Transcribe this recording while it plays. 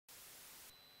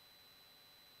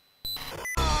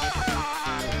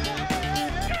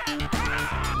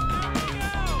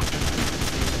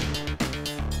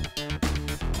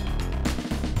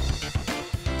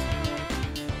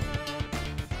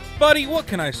Buddy, what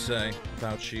can I say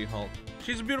about She-Hulk?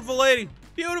 She's a beautiful lady.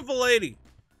 Beautiful lady.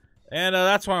 And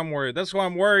that's why I'm worried. That's why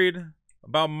I'm worried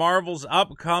about Marvel's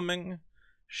upcoming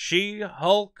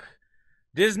She-Hulk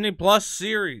Disney Plus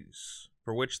series,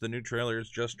 for which the new trailer has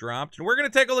just dropped. And we're going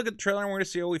to take a look at the trailer and we're going to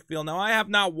see how we feel. Now, I have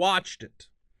not watched it.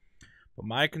 But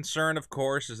my concern, of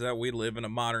course, is that we live in a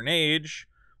modern age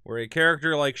where a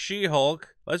character like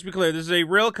She-Hulk, let's be clear, this is a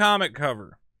real comic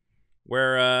cover,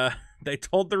 where they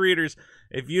told the readers,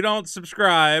 if you don't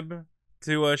subscribe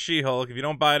to She-Hulk, if you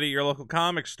don't buy it at your local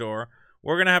comic store,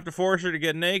 we're going to have to force her to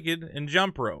get naked and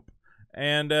jump rope.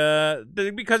 And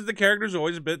because the character's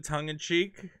always a bit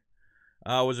tongue-in-cheek,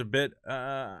 was a bit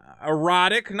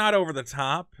erotic, not over the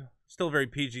top, still very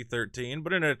PG-13,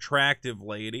 but an attractive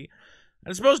lady.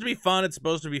 And it's supposed to be fun, it's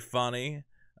supposed to be funny,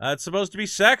 it's supposed to be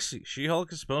sexy.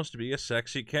 She-Hulk is supposed to be a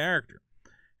sexy character.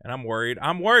 And I'm worried.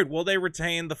 Will they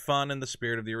retain the fun and the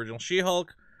spirit of the original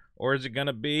She-Hulk? Or is it going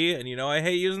to be, and you know I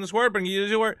hate using this word, but I'm going to use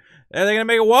the word, are they going to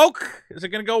make it woke? Is it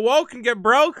going to go woke and get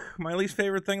broke? My least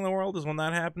favorite thing in the world is when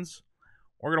that happens.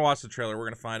 We're going to watch the trailer. We're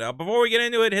going to find out. Before we get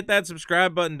into it, hit that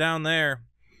subscribe button down there.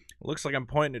 It looks like I'm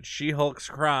pointing at She-Hulk's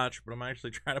crotch, but I'm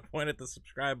actually trying to point at the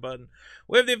subscribe button.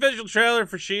 We have the official trailer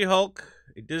for She-Hulk,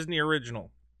 a Disney original,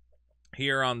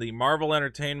 here on the Marvel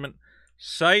Entertainment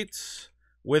sites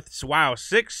with, wow,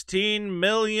 16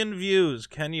 million views.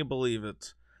 Can you believe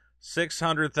it?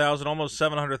 600,000, almost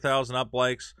 700,000 up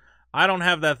likes. I don't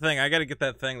have that thing. I got to get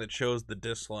that thing that shows the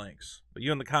dislikes. But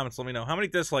you in the comments, let me know. How many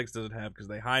dislikes does it have? Because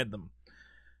they hide them.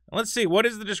 And let's see. What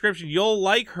is the description? You'll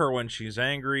like her when she's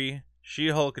angry.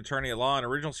 She-Hulk Attorney at Law, an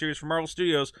original series from Marvel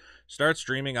Studios, starts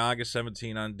streaming August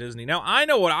 17 on Disney. Now, I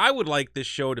know what I would like this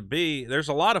show to be. There's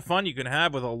a lot of fun you can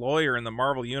have with a lawyer in the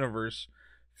Marvel Universe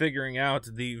figuring out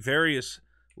the various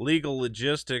legal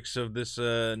logistics of this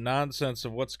nonsense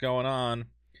of what's going on.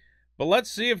 But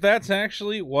let's see if that's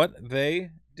actually what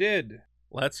they did.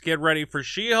 Let's get ready for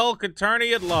She-Hulk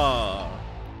Attorney at Law.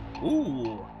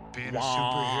 Ooh. Being a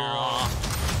superhero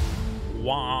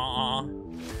Wah.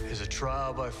 is a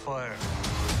trial by fire.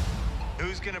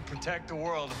 Who's gonna protect the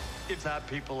world if not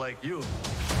people like you?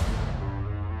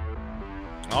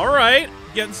 All right.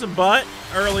 Getting some butt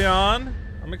early on.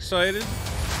 I'm excited.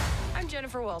 I'm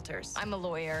Jennifer Walters. I'm a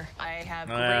lawyer. I have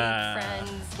great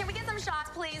friends. Can we get some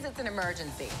shots, please? It's an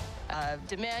emergency. A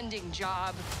demanding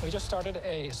job. We just started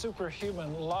a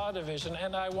superhuman law division,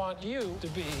 and I want you to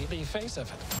be the face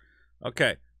of it.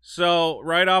 Okay, so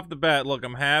right off the bat, look,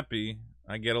 I'm happy.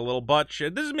 I get a little butt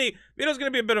shit. This is me. Vito's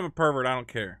going to be a bit of a pervert. I don't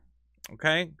care.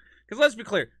 Okay? Because let's be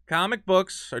clear. Comic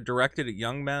books are directed at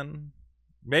young men.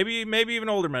 Maybe even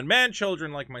older men. Men,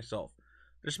 children like myself.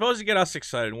 They're supposed to get us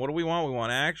excited. What do we want? We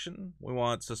want action. We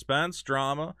want suspense,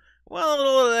 drama. Well, a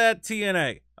little of that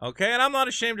TNA. Okay? And I'm not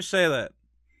ashamed to say that.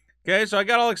 Okay? So I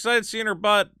got all excited seeing her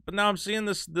butt, but now I'm seeing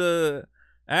the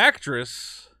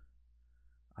actress.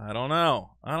 I don't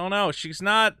know. She's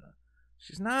not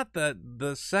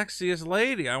the sexiest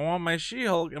lady. I want my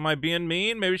She-Hulk. Am I being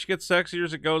mean? Maybe she gets sexier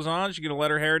as it goes on. She's going to let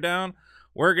her hair down.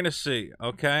 We're going to see.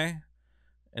 Okay?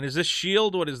 And is this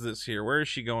S.H.I.E.L.D.? What is this here? Where is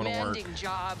she going to work?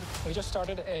 Job. We just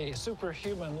started a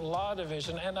superhuman law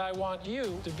division, and I want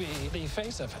you to be the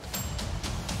face of it.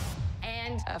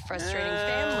 And a frustrating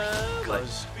family.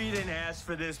 Because you didn't ask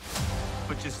for this,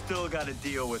 but you still got to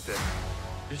deal with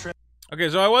it. Okay,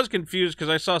 so I was confused because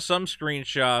I saw some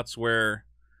screenshots where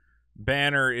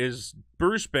Banner is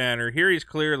Bruce Banner. Here he's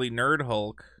clearly Nerd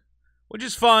Hulk, which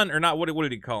is fun. Or not, what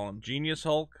did he call him? Genius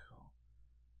Hulk?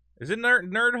 Is it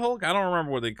Nerd Hulk? I don't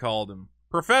remember what they called him.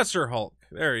 Professor Hulk.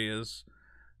 There he is.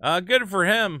 Good for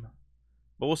him.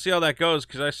 But we'll see how that goes,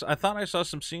 because I thought I saw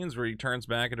some scenes where he turns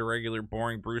back into regular,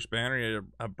 boring Bruce Banner. He had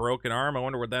a broken arm. I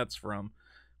wonder where that's from.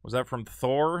 Was that from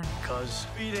Thor? Because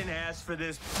you didn't ask for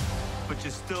this, but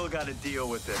you still got to deal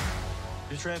with it.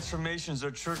 Your transformations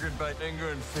are triggered by anger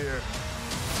and fear.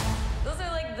 Those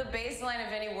are like the baseline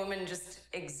of any woman just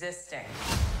existing.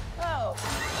 Oh.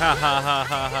 Ha ha ha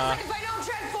ha ha. If I don't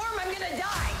transform, I'm gonna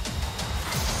die.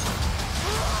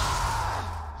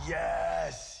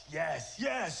 Yes, yes,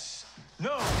 yes.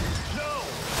 No, no.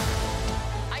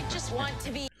 I just want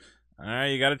to be. All right,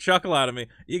 you got to chuckle out of me.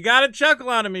 You got to chuckle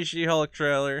out of me, She-Hulk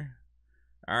trailer.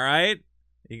 All right?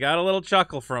 You got a little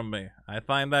chuckle from me. I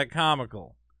find that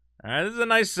comical. All right, this is a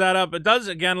nice setup. It does,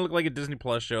 again, look like a Disney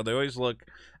Plus show. They always look...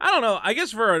 I don't know. I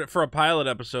guess for a pilot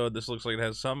episode, this looks like it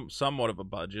has somewhat of a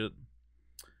budget.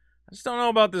 I just don't know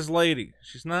about this lady.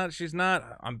 She's not...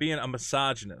 I'm being a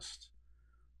misogynist.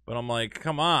 But I'm like,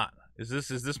 come on. Is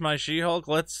this my She-Hulk?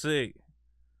 Let's see.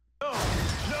 No,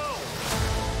 no.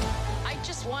 I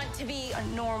just want to be a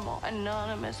normal,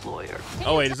 anonymous lawyer.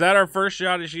 Oh, wait, is that our first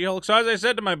shot of She-Hulk? So as I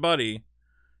said to my buddy,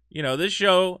 You know, this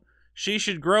show, she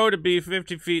should grow to be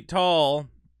 50 feet tall,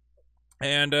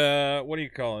 and, what do you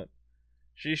call it?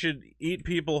 She should eat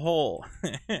people whole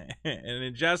and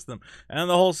ingest them. And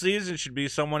the whole season should be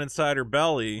someone inside her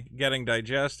belly getting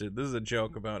digested. This is a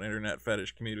joke about internet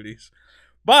fetish communities.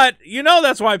 But, you know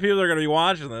that's why people are going to be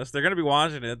watching this. They're going to be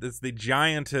watching it. It's the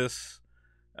giantess,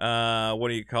 what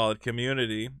do you call it,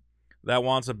 community that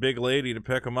wants a big lady to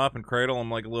pick them up and cradle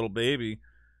them like a little baby.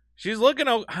 She's looking,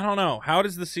 I don't know. How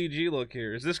does the CG look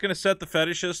here? Is this going to set the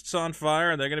fetishists on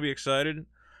fire? Are they going to be excited?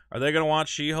 Are they going to want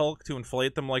She-Hulk to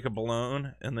inflate them like a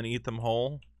balloon and then eat them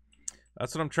whole?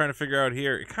 That's what I'm trying to figure out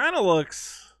here. It kind of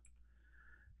looks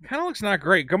not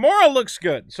great. Gamora looks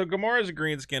good. So Gamora's a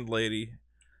green-skinned lady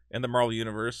in the Marvel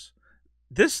Universe.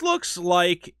 This looks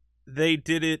like they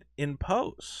did it in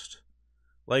post.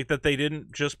 Like that they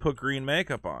didn't just put green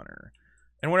makeup on her.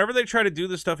 And whenever they try to do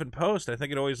this stuff in post, I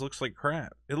think it always looks like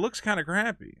crap. It looks kind of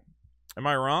crappy. Am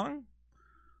I wrong?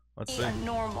 Let's see. A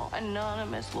normal,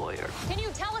 anonymous lawyer. Can you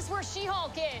tell us where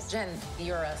She-Hulk is? Jen,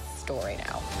 you're a story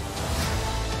now.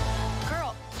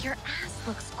 Girl, your ass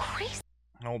looks crazy.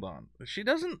 Hold on. She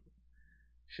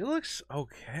looks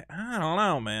okay. I don't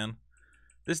know, man.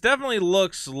 This definitely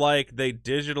looks like they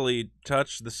digitally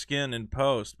touched the skin in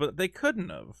post, but they couldn't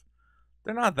have.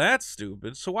 They're not that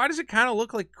stupid. So why does it kind of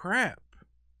look like crap?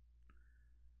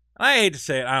 I hate to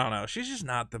say it, I don't know. She's just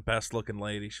not the best looking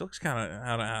lady. She looks kind of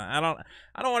I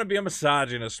don't want to be a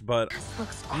misogynist, but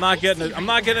I'm not getting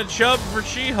a chub for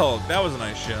She-Hulk. That was a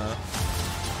nice shot.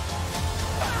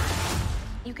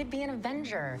 You could be an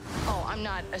Avenger. Oh, I'm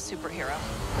not a superhero.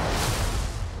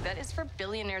 That is for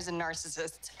billionaires and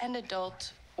narcissists and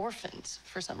adult orphans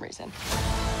for some reason.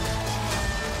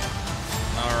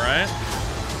 All right.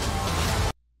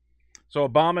 So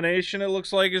Abomination, it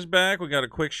looks like, is back. We got a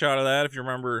quick shot of that. If you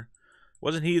remember,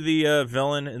 wasn't he the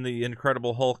villain in the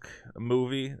Incredible Hulk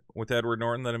movie with Edward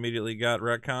Norton that immediately got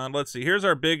retconned? Let's see. Here's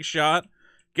our big shot.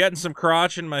 Getting some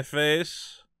crotch in my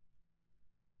face.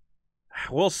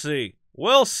 We'll see.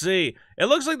 We'll see. It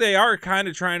looks like they are kind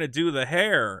of trying to do the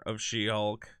hair of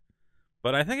She-Hulk.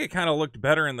 But I think it kind of looked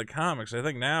better in the comics. I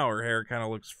think now her hair kind of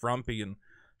looks frumpy and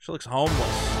she looks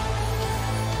homeless.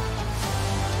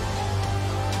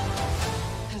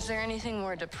 Is there anything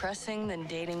more depressing than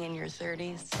dating in your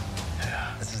 30s?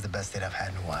 Yeah, this is the best date I've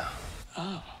had in a while.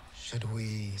 Oh. Should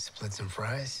we split some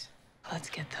fries? Let's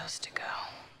get those to go.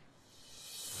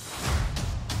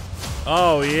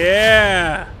 Oh,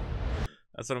 yeah.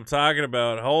 That's what I'm talking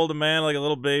about. Hold a man like a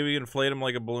little baby, inflate him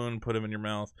like a balloon, put him in your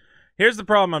mouth. Here's the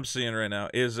problem I'm seeing right now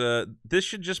is this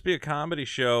should just be a comedy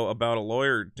show about a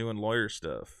lawyer doing lawyer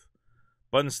stuff.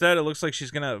 But instead, it looks like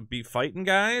she's going to be fighting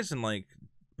guys and, like,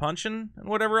 punching and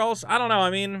whatever else. I don't know. I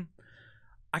mean,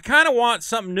 I kind of want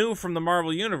something new from the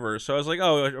Marvel Universe. So I was like,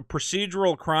 oh, a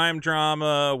procedural crime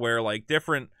drama where, like,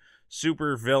 different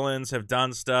super villains have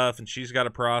done stuff and she's got to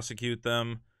prosecute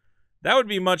them. That would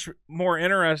be much more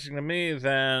interesting to me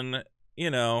than,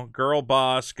 you know, girl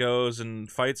boss goes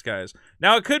and fights guys.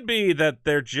 Now, it could be that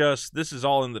they're just, this is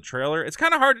all in the trailer. It's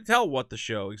kind of hard to tell what the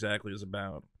show exactly is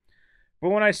about. But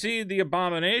when I see the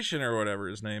Abomination or whatever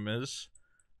his name is,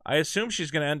 I assume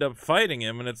she's going to end up fighting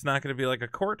him, and it's not going to be like a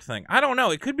court thing. I don't know.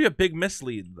 It could be a big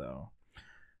mislead, though.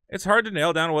 It's hard to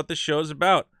nail down what this show's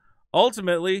about.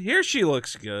 Ultimately, here she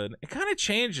looks good. It kind of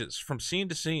changes from scene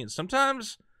to scene.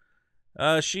 Sometimes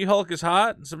She-Hulk is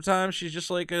hot, and sometimes she's just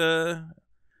like a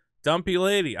dumpy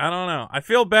lady. I don't know. I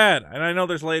feel bad, and I know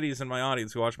there's ladies in my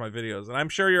audience who watch my videos, and I'm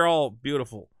sure you're all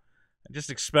beautiful. I just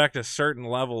expect a certain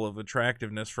level of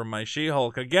attractiveness from my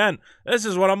She-Hulk. Again, this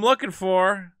is what I'm looking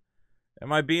for.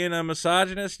 Am I being a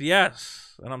misogynist?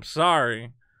 Yes, and I'm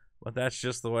sorry, but that's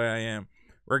just the way I am.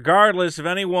 Regardless, if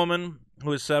any woman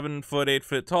who is 7 foot, 8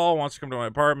 foot tall wants to come to my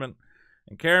apartment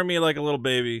and carry me like a little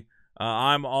baby,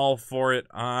 I'm all for it.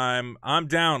 I'm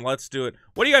down. Let's do it.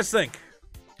 What do you guys think?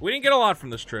 We didn't get a lot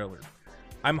from this trailer.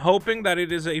 I'm hoping that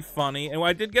it is a funny, and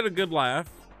I did get a good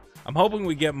laugh. I'm hoping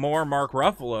we get more Mark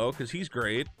Ruffalo, because he's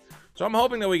great. So I'm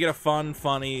hoping that we get a fun,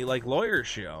 funny, like, lawyer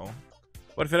show.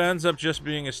 But if it ends up just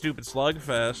being a stupid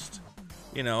slugfest,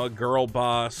 you know, a girl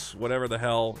boss, whatever the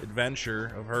hell, adventure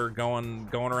of her going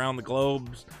around the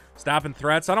globe, stopping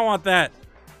threats, I don't want that.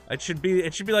 It should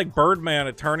be like Birdman,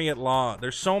 Attorney at Law.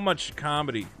 There's so much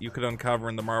comedy you could uncover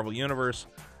in the Marvel Universe.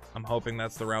 I'm hoping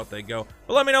that's the route they go.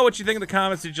 But let me know what you think in the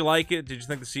comments. Did you like it? Did you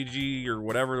think the CG or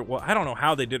whatever? Well, I don't know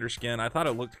how they did her skin. I thought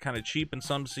it looked kind of cheap in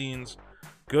some scenes,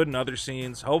 good in other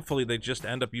scenes. Hopefully they just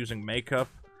end up using makeup,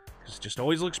 because it just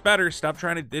always looks better. Stop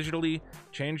trying to digitally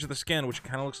change the skin, which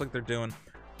kind of looks like they're doing.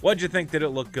 What'd you think? Did it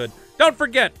look good? Don't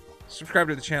forget, subscribe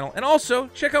to the channel. And also,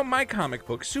 check out my comic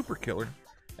book, Super Killer,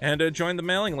 and join the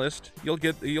mailing list. You'll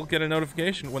get a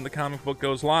notification when the comic book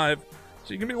goes live,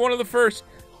 so you can be one of the first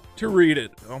to read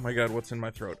it. Oh my god, what's in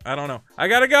my throat? I don't know. I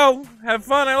gotta go. Have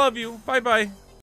fun. I love you. Bye bye.